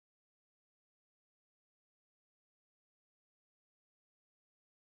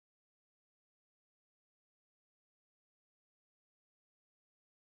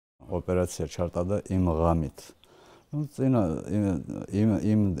ოპერაცია ჩაატარა იმ ღამით. Ну, წინა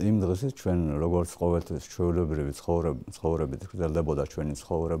იმ დღესაც ჩვენ როგორც ყოველთვის ჩვეულებრივი ცხოვრებით გრძელდებოდა ჩვენი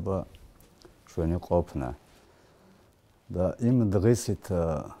ცხოვრება, ჩვენი ყოფნა. და იმ დღესით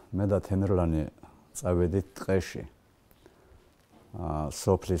მე და თემირლანი წავედით ტყეში.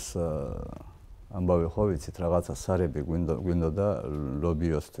 სოფლის ამბავი ხო ვიცით, რაღაცა სარები გვინდოდა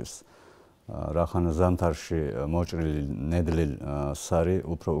ლობიოსთვის. რახან ზამთარში მოჭრილი ნედლი სარი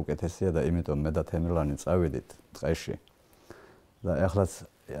უფრო უკეთესია და იმიტომ მე და თემირლანი წავედით ტყეში. და ახლაც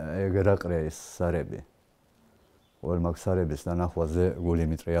ეგრაყრია ის სარები. ყოველ მაგ სარების დანახვაზე გული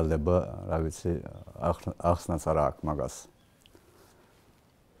მიტრიალდება, რა ვიცი, ახსნაც არა აქვს მაგას.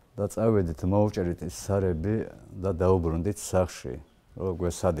 და წავედით, მოვჭერით ის სარები და დაუბრუნდით სახლში, რომ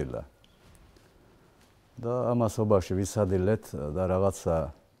გვესადილა. და ამასობაში ვისადილეთ და რაღაცა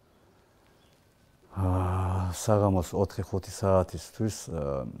საღამოს 4-5 საათისთვის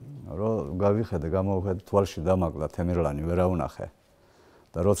რომ გავიხედე, გამოვხედე, თვალში დამაგლა თემირლანი, ვერავნახე.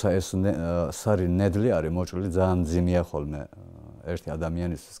 და როცა ეს სარი ნედლი არის მოჭრილი, ძალიან მძიმეა ხოლმე ერთი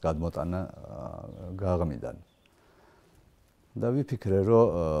ადამიანისთვის გადმოტანა გაღმიდან. და ვიფიქრე,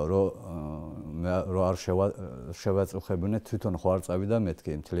 რომ არ შევაწუხებინე, თვითონ ხო არ წავიდა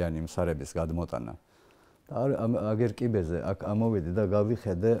მეთქი მთლიანი იმ სარების გადმოტანა. და აგერ კიბეზე აქ ამოვედი და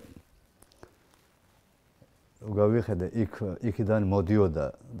გავიხედე იქიდან მოდიოდა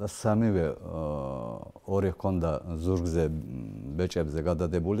და სამივე ორი ჰქონდა ზურგზე ბეჭებზე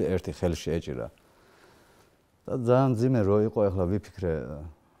გადადებული, ერთი ხელში ეჭირა. და ძალიან მძიმე რო იყო, ახლა ვიფიქრე,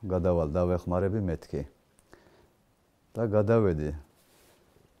 გადავალ დავეხმარები მეთქი. და გადავედი.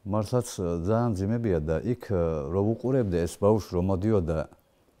 მართლაც ძალიან მძიმებია და იქ რო ვუყურებდი ეს ბავშვი რომ მოდიოდა,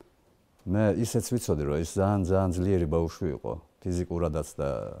 მე ისეც ვიცოდი, რომ ის ძალიან ძლიერი ბავშვი იყო, ფიზიკურადაც და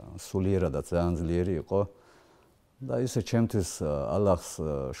სულიერადაც ძალიან ძლიერი იყო. და ისე ჩემთვის ალახს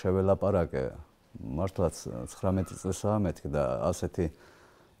შეველაპარაკე, მართლაც 19 წლისაა მეთქი და ასეთი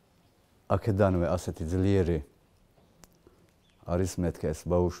აქედანვე ასეთი ძლიერი არის მეთქი ეს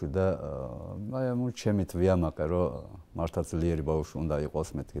ბავშვი და ჩემით ვიამაყე, რომ მართლაც ძლიერი ბავშვი უნდა იყოს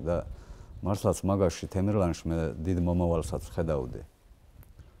მეთქი და მართლაც მაგაში თემირლანში მე დიდ მომავალსაც ხედავდი.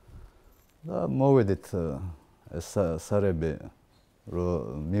 და მოვედით ეს სარები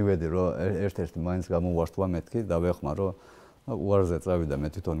რომ მივედი, რომ ერთ-ერთი მაინც გამოვართვა მეთქი და ვეხმარო, უარზე წავიდა, მე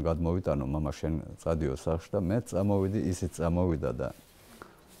თვითონ გადმოვიტანო, მამა შენ წადიო სახლში და მე წამოვიდი, ისიც წამოვიდა და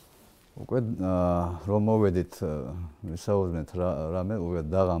უკვე რომ მოვედით, ვისაუბრეთ რამე, უკვე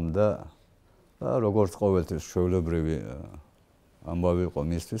დაღამდა და როგორც ყოველთვის ჩვეულებრივი ამბავი იყო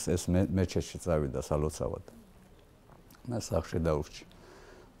მისთვის, ეს მეჩეთში წავიდა სალოცავად. მე სახლში დავრჩი.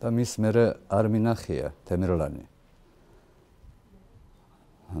 და მის მერე არ მინახია თემირლანი.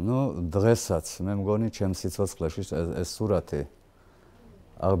 დღესაც მე მგონი ჩემ სიცოცხლეში ეს სურათი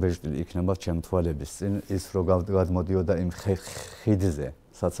აღბეჭდილი იქნება ჩემ თვალების წინ, ის რო გადმოდიოდა იმ ხიდზე,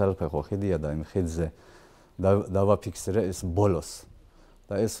 საცალფეხო ხიდია და იმ ხიდზე დავაფიქსირე ეს ბოლოს.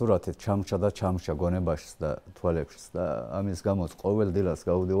 და ეს სურათი ჩამჭა გონებაშიც და თვალებშიც და ამის გამოც ყოველ დილას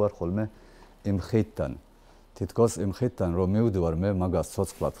გავდივარ ხოლმე იმ ხიდთან. თითქოს იმ ხიდთან რომ მივდივარ, მე მაგას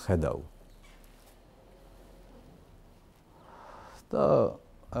ცოცხლად ხედავ. და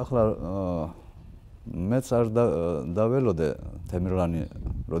ახლა მეც არ დაველოდე თემირლანი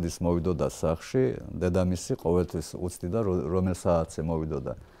როდის მოვიდოდა სახლში, დედამისი ყოველთვის უცდიდა რომელ საათზე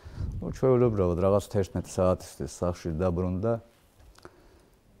მოვიდოდა. ჩვეულებრივად რაღაც 11 საათისთვის სახლში დაბრუნდა,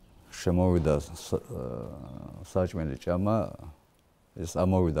 შემოვიდა საჭმელი ჭამა, ეს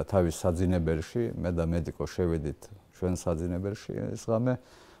ამოვიდა თავის საძინებელში, მე და მედიკო შევედით ჩვენ საძინებელში ეს ღამე,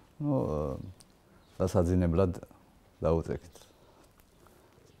 დასაძინებლად დაუწეკით.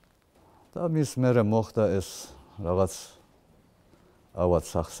 და მის მერე მოხდა ეს რაღაც ავად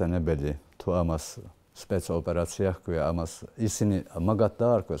სახსენებელი, თუ ამას სპეცოპერაცია ჰქვია, ამას ისინი მაგათ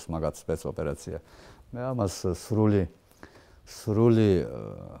დაარქვეს, მაგათ სპეცოპერაცია. მე ამას სრული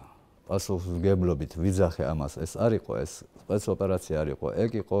პასუხისმგებლობით ვიძახე ამას, ეს არ იყო, ეს სპეცოპერაცია არ იყო,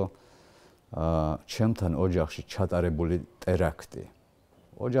 ეგ იყო ჩემთან ოჯახში ჩატარებული ტერაქტი.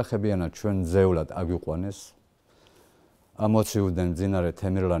 ოჯახებიანად ჩვენ ძევლად აგვიყვანეს, ამოცივდნენ მძინარე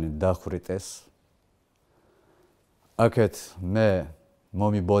თემირლანი დახვრიტეს. აქეთ მე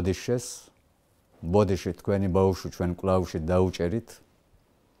მომიბოდიშეს, ბოდიში თქვენი ბავშვი ჩვენ კლავში დაუჭერით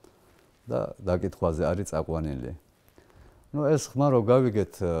და დაკითხვაზე არის წაყვანილი. ეს ხმა რო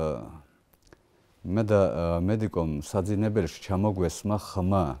გავიგეთ, მე და მედიკომ საძინებელში ჩამოგვესმა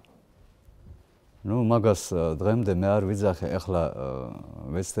ხმა. მაგას დღემდე მე არ ვიძახე, ახლა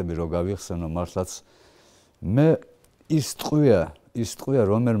ვეცდები რომ გავიხსენო მართლაც მე ის ტყვია,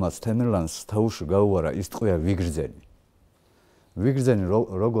 რომელმაც თემირლანს თავში გაუარა, ის ტყვია ვიგრძენი. ვიგრძენი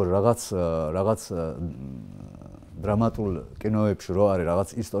როგორ რაღაც დრამატულ კინოებში რო არის, რაღაც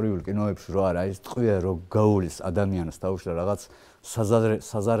ისტორიულ კინოებში რო არის, აი ეს ტყვია რო გაულის ადამიანს თავში და რაღაც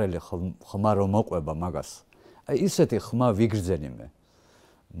საზარელი ხმა რო მოყვება მაგას. აი ისეთი ხმა ვიგრძენი მე.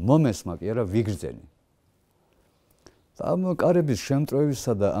 მომესმა კი არა ვიგრძენი. ამ კარების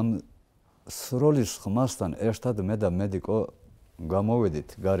შემტრევისა და ამ სროლის ხმასთან ერთად მე და მედიკო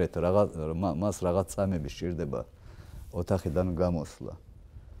გამოვედით გარეთ, მას რაღაც წამები სჭირდება ოთახიდან გამოსვლა.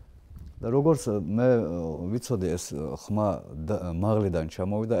 და როგორც მე ვიცოდი ეს ხმა მაღლიდან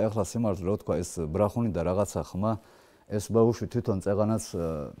ჩამოვიდა, ეხლა სიმართლე რო თქვა ეს ბრახუნი და რაღაცა ხმა, ეს ბავშვი თვითონ წეღანაც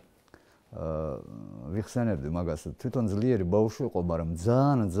ვიხსენებდი მაგას, თვითონ ძლიერი ბავშვი იყო, მაგრამ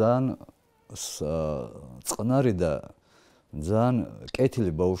ძალიან წყნარი და ძალიან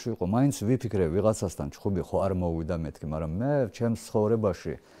კეთილი ბავშვი იყო. მაინც ვიფიქრე ვიღაცასთან ჩხუბი ხო არ მოვიდა მეთქი, მაგრამ მე ჩემს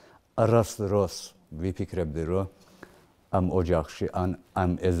ცხოვრებაში არასდროს ვიფიქრებდი, რომ ამ ოჯახში,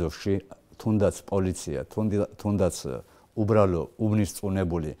 ამ ეზოში, თუნდაც პოლიცია, თუნდაც უბრალო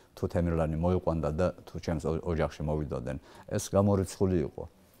უბნისწუნებული თუ თემირლანი მოიყვანდა და თუ ჩემს ოჯახში მოვიდოდნენ, ეს გამორიცხული იყო.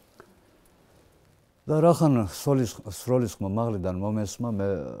 და რახან სროლის ხმა მაღლიდან მომესმა, მე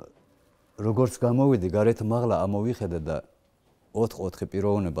როგორც გამოვიდი გარეთ, მაღლა ამოვიხედე და 4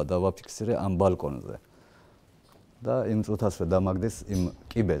 პიროვნება დავაფიქსირე ამ ბალკონზე. და იმ წუთასვე დამაგდეს იმ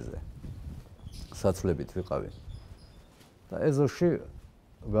კიბეზე. საცვლებით ვიყავი. და ეზოში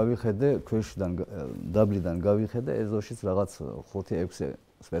გავიხედე, ქვეშიდან დაბლიდან გავიხედე, ეზოშიც რაღაც 5-6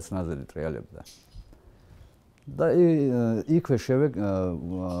 სპეცნაზელი ტრიალებდა. და იქვე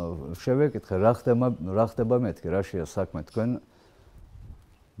შევეკითხე, რა ხდება მეთქი, რაშია საქმე,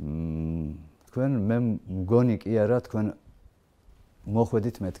 თქვენ მე მგონი კი არა, თქვენ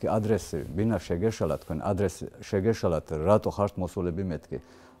მოხვედით მეთქი ადრესი, ვინა შეგეშალა, თქვენ ადრესი შეგეშალათ, რატო ხართ მოსულები მეთქი.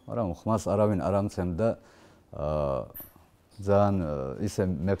 მაგრამ ხმას არავინ არ ამცემდა, ძალიან ისე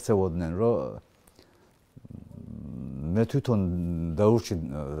მეკცევოდნენ, რომ მე თვითონ დაურჩი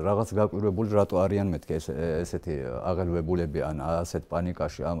რაღაც გაკვირვებული რატო არიან მეთქი ესეთი აღელვებულები ან ასეთ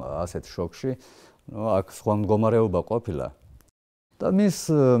პანიკაში, ასეთ შოკში. აქ სხვა მდგომარეობა ყოფილა. და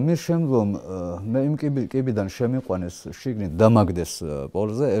მის შემდგომ მე იმ კიბიდან შემიყვანეს შიგნით დამაგდეს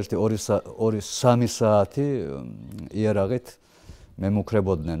პოლზე 1-2-3 საათი იარაღით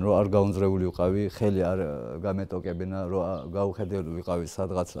მემუქრებოდნენ, რომ არ გაუნძრეული ვიყავი, ხელი არ გამეტოკებინა, რომ გაუხედელი ვიყავი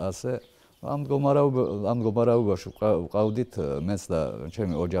სადღაც ასე. ამ მდგომარეობაში ვყავდით მეც და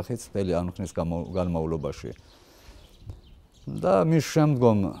ჩემი ოჯახიც მთელი ამ ხნის განმავლობაში. და მის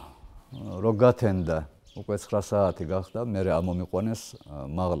შემდგომ რო გათენდა უკვე 9 საათი გახდა, მე ამომიყვანეს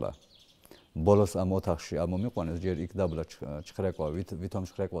მაღლა. ბოლოს ამ ოთახში ამომიყვანეს, ჯერ იქ დაბლა ჩხრეკვა, ვითომ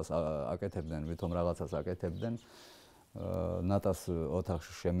ჩხრეკვას აკეთებდნენ, ვითომ რაღაცას აკეთებდნენ. ნატას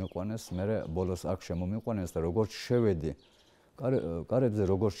ოთახში შემიყვანეს, მე ბოლოს აქ შემომიყვანეს და როგორც შევედი, კარებზე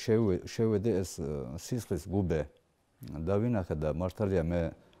როგორც შევედი, ეს სისხლის გუბე დავინახე და მართალია მე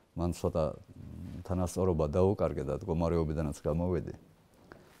მან ცოტა თანასწორობა დაუკარგე და მდგომარეობიდანაც გამოვედი.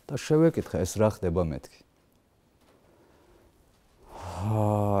 და შევეკითხე, ეს რა ხდება მეთქი.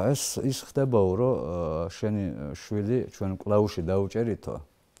 ის ხდებაო, რომ შენი შვილი ჩვენ კლაუში დაუჭერითო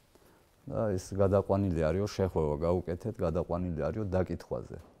და ის გადაყვანილი არისო, შეხვევა გაუკეთეთ, გადაყვანილი არისო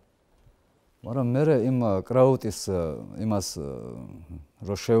დაკითხვაზე. მაგრამ მე იმ კრაუტის იმას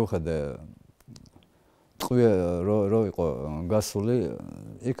რო შევხედე, ტყვია რო იყო გასული,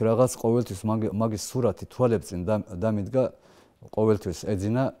 იქ რაღაც ყოველთვის მაგის სურათი თვალებწინ დამიდგა, ყოველთვის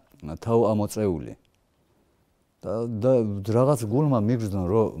ეძინა თავ ამოწეული. და რაღაც გულმა მიგრძნო,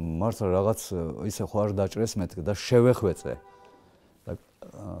 რომ მართლა რაღაც ისე ხო არ დაჭრეს მეთქი და შევეხვეწე. და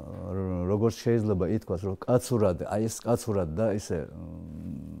როგორც შეიძლება ითქვას, რომ კაცურად, აი ეს კაცურად და ისე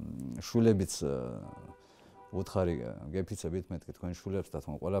შვილებიც უთხარი გეფიცებით მეთქი თქვენ შვილებს და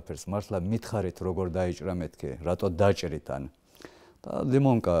თქვენ ყველაფერს მართლა მითხარით როგორ დაიჭრა მეთქი, რატო დაჭრით ან. და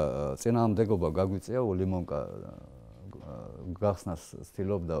ლიმონკა წინააღმდეგობა გაგვიწია, ლიმონკა გახსნას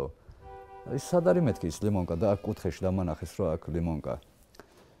ცდილობდაო. ის სად არის მეთქი ის ლიმონკა და აქ კუთხეში დამანახეს, რომ აქ ლიმონკა.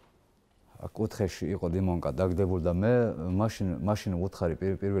 აქ კუთხეში იყო ლიმონკა დაგდებული და მე მაშინ უთხარი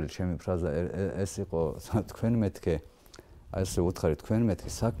პირველი ჩემი ფრაზა ეს იყო, თქვენ მეთქე, აი ესე უთხარი თქვენ მეთქი,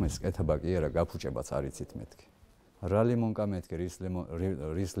 საქმეს კეთება კი არა, გაფუჭებაც არ იცით მეთქი. რა ლიმონკა მეთქი,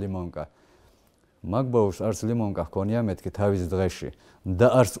 რის ლიმონკა. მაგ ბავშვს არც ლიმონკა ჰქონია მეთქი თავის დღეში და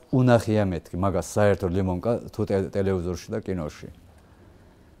არც უნახია მეთქი მაგას საერთო ლიმონკა თუ ტელევიზორში და კინოში.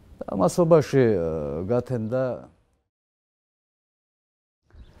 ამასობაში გათენდა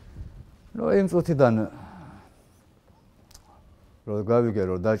იმ წუთიდან რომ გავიგე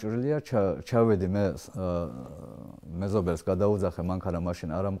რომ დაჭრილია, ჩავედი მე მეზობელს გადაუძახე, მანქანა მაშინ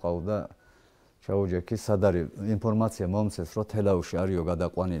არ ამყავდა ჩაუჯექი, სად არის ინფორმაცია მომცეს, რომ თელაუში არისო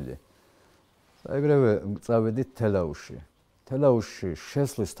გადაყვანილი. ეგრევე წავედით თელაუში. თელაუში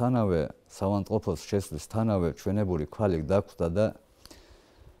შესვლისთანავე, საავადმყოფოს შესვლისთანავე ჩვენებული ქვალი დაგვხვდა და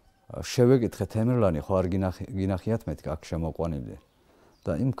შევეკითხე თემირლანი, ხო არ გინახიათ მეთქი აქ შემოყვანილი.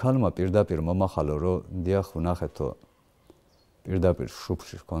 და იმ ქალმა პირდაპირ მომახალო, რომ დიახ ვნახეთო პირდაპირ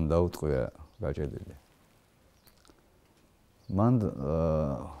შუბში ჰქონდა უტყვია გაჭედილი. მან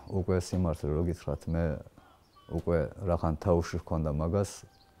უკვე სიმართლე რო გითხრათ, მე უკვე რახან თაუში ჰქონდა მაგას.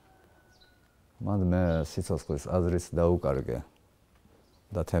 მან მე სიცოცხლის აზრიც დაუკარგე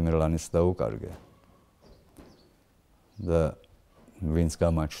და თემირლანის დაუკარგე. და ვინც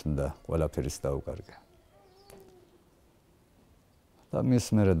გამაჩნდა, ყველაფერის დაუკარგე. და მის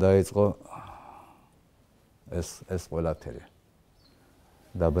მერე დაიწყო ეს ყველაფერი.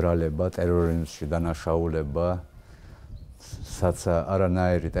 დაბრალება, ტერორიზმში დანაშაულება, საცა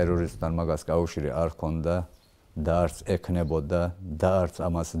არანაირი ტერორისტთან მაგას კავშირი არ ჰქონდა და არც ექნებოდა და არც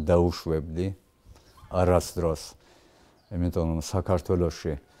ამას დაუშვებდი არასდროს. იმიტომ რომ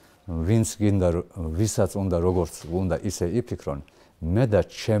საქართველოში ვინც გინდა, ვისაც უნდა როგორც უნდა ისე იფიქრონ, მე და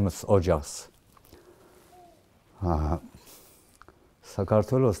ჩემს ოჯახს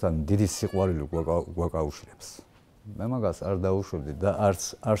საქართველოსთან დიდი სიყვარული გვაკავშირებს. მე მაგას არ დაუშვებდი და არც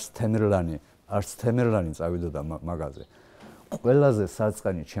თემირლანი წავიდოდა მაგაზე. ყველაზე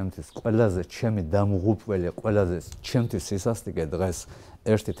საწყენი ჩემთვის, ყველაზე ჩემი დამღუპველი, ყველაზე ჩემთვის სისასტიკე დღეს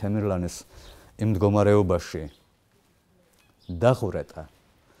ერთი თემირლანის იმ მდგომარეობაში დახურეტა.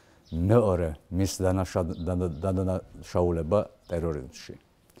 მეორე მის დანაშაულება ტერორიზმში.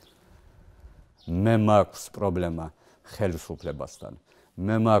 მე მაქვს პრობლემა ხელისუფლებასთან.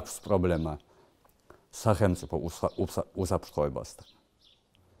 მე მაქვს პრობლემა სახელმწიფო უსაფრთხოებასთან.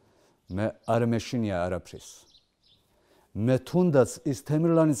 მე არ მეშინია არაფრის. მე თუნდაც ის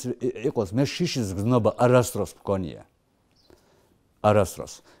თემირლანის იყოს, მე შიშის გზნობა არასდროს მგონია.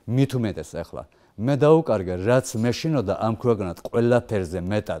 არასდროს. მით უმეტეს ახლა. მე დაუკარგე, რაც მეშინოდა ამ ქვეყნად ყველაფერზე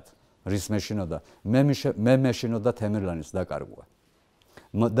მეტად, რის მეშინოდა, მე მეშინოდა თემირლანის დაკარგვა.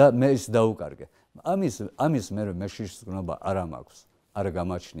 და მე ის დაუკარგე. ამის მერე მე შიშის გზნობა არ მაქვს, არ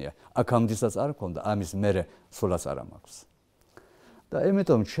გამაჩნია. აქამდესაც არ მქონდა, ამის მერე სულაც არ მაქვს. და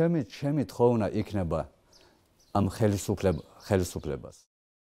იმიტომ ჩემი თხოვნა იქნება ამ ხელისუფლებას.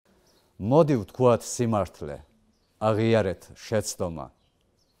 მოდი ვთქვათ სიმართლე, აღიარეთ შეცდომა,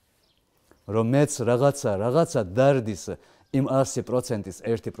 რომ მეც რაღაცა დარდის იმ 100%-ის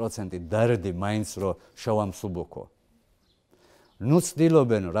 1% დარდი მაინც რომ შევამსუბუქო. ნუ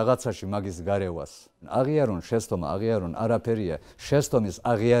ცდილობენ რაღაცაში მაგის გარევას. აღიარონ შეცდომა, აღიარონ არაფერია. შეცდომის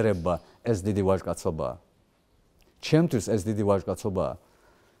აღიარება ეს დიდი ვაჟკაცობაა. ჩემთვის ეს დიდი ვაჟკაცობაა.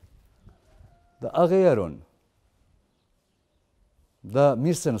 და აღიარონ და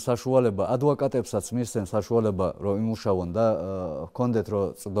მისცენ საშუალება, ადვოკატებსაც მისცენ საშუალება, რომ იმუშაონ და ჰქონდეთ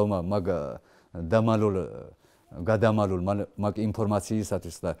რომ წდომა მაგ გადამალულ მაგ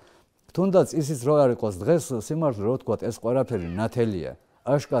ინფორმაციისათვის და თუნდაც ისიც რო არ იყოს დღეს სიმართლე რო ვთქვათ, ეს ყველაფერი ნათელია,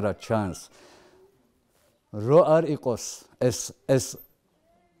 აშკარად ჩანს, რო არ იყოს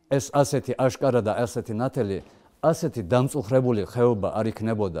ეს ასეთი აშკარა და ასეთი ნათელი, ასეთი დამწუხრებული ხეობა არ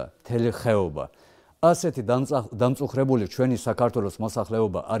იქნებოდა, მთელი ხეობა. ასეთი დამწუხრებული ჩვენი საქართველოს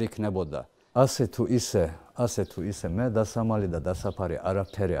მოსახლეობა არ იქნებოდა. ასე თუ ისე მე დასამალი და დასაფარი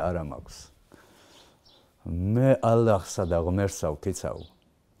არაფერი არ მაქვს. მე ალლაჰსა და ღმერთსა ვფიცავ.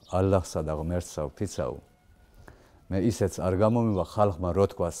 ალლაჰსა და ღმერთსა ვფიცავ. მე ისეც არ გამომივა ხალხმა რო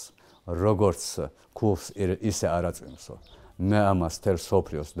თქვას, როგორც ქულს ისე არაწვიმსო. მე ამას თელ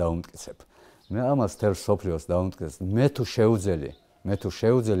სოფლიოს დაუმტკიცებ. მე თუ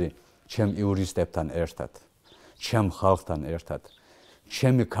შეუძელი ჩემ იურისტებთან ერთად, ჩემ ხალხთან ერთად,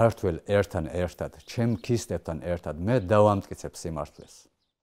 ჩემი ქართველ ერთან ერთად, ჩემ ქისტებთან ერთად მე დავამტკიცებ სიმართლეს.